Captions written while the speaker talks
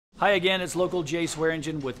Hi again, it's local Jay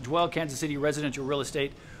Swearingen with Dwell Kansas City Residential Real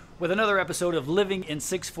Estate with another episode of Living in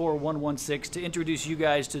 64116 to introduce you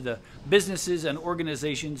guys to the businesses and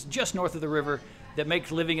organizations just north of the river that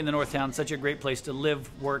make living in the North Town such a great place to live,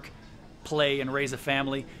 work, play, and raise a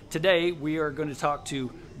family. Today we are going to talk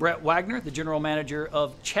to Brett Wagner, the general manager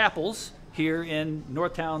of Chappell's here in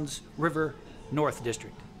Northtown's River North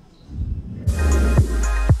District.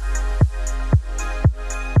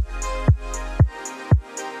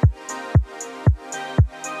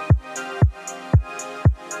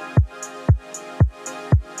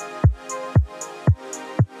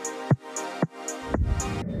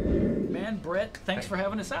 Brett, thanks for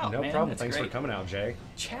having us out. No man. problem. That's thanks great. for coming out, Jay.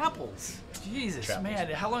 Chappell's. Jesus, Chappell's. Man.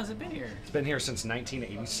 How long has it been here? It's been here since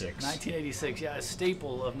 1986. 1986, yeah, a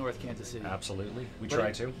staple of North Kansas City. Absolutely. We But try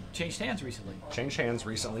it to. Changed hands recently. Changed hands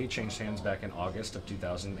recently. Changed hands back in August of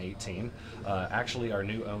 2018. Actually, our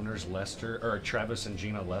new owners, Travis and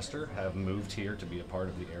Gina Lester, have moved here to be a part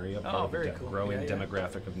of the area, part of very the cool. growing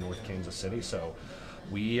demographic of North Kansas City. So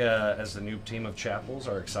we, as the new team of Chappell's,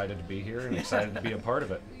 are excited to be here and excited to be a part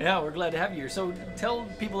of it. Yeah, we're glad to have you here. So tell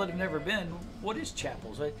people that have never been, what is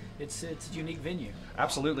Chappell's? It's a unique venue.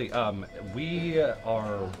 Absolutely. We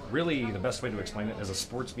are really, the best way to explain it is a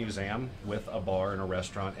sports museum with a bar and a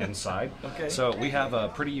restaurant inside. Okay. So we have a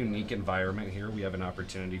pretty unique environment here. We have an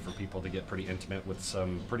opportunity for people to get pretty intimate with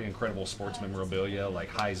some pretty incredible sports memorabilia like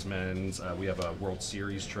Heisman's. We have a World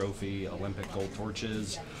Series trophy, Olympic gold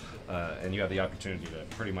torches, and you have the opportunity to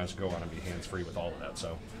pretty much go on and be hands-free with all of that.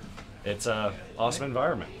 So it's an awesome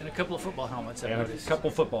environment. And a couple of football helmets, I've And noticed. a couple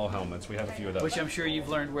football helmets. We have a few of those. Which I'm sure you've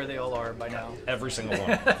learned where they all are by now. Every single one.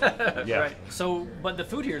 Yeah. Right. So, but the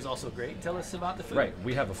food here is also great. Tell us about the food. Right.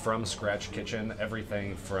 We have a from-scratch kitchen.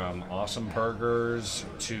 Everything from awesome burgers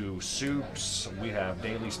to soups. We have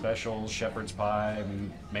daily specials, shepherd's pie,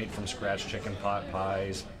 made from scratch chicken pot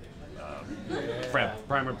pies,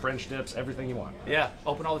 primer French dips, everything you want. Yeah,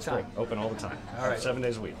 open all the time. Open all the time. All right. 7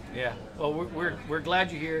 days a week. Yeah. Well, we're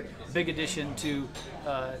glad you're here. Big addition to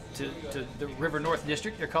the River North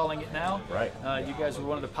District, they're calling it now. Right. You guys were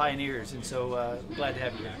one of the pioneers, and so glad to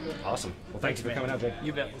have you here. Awesome. Well, thanks for man. coming out, Jay.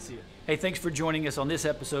 You bet. We'll see you. Hey, thanks for joining us on this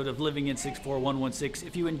episode of Living in 64116.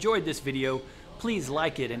 If you enjoyed this video, please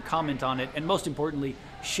like it and comment on it, and most importantly,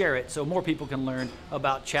 share it so more people can learn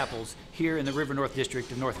about Chappell's here in the River North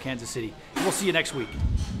District of North Kansas City. We'll see you next week.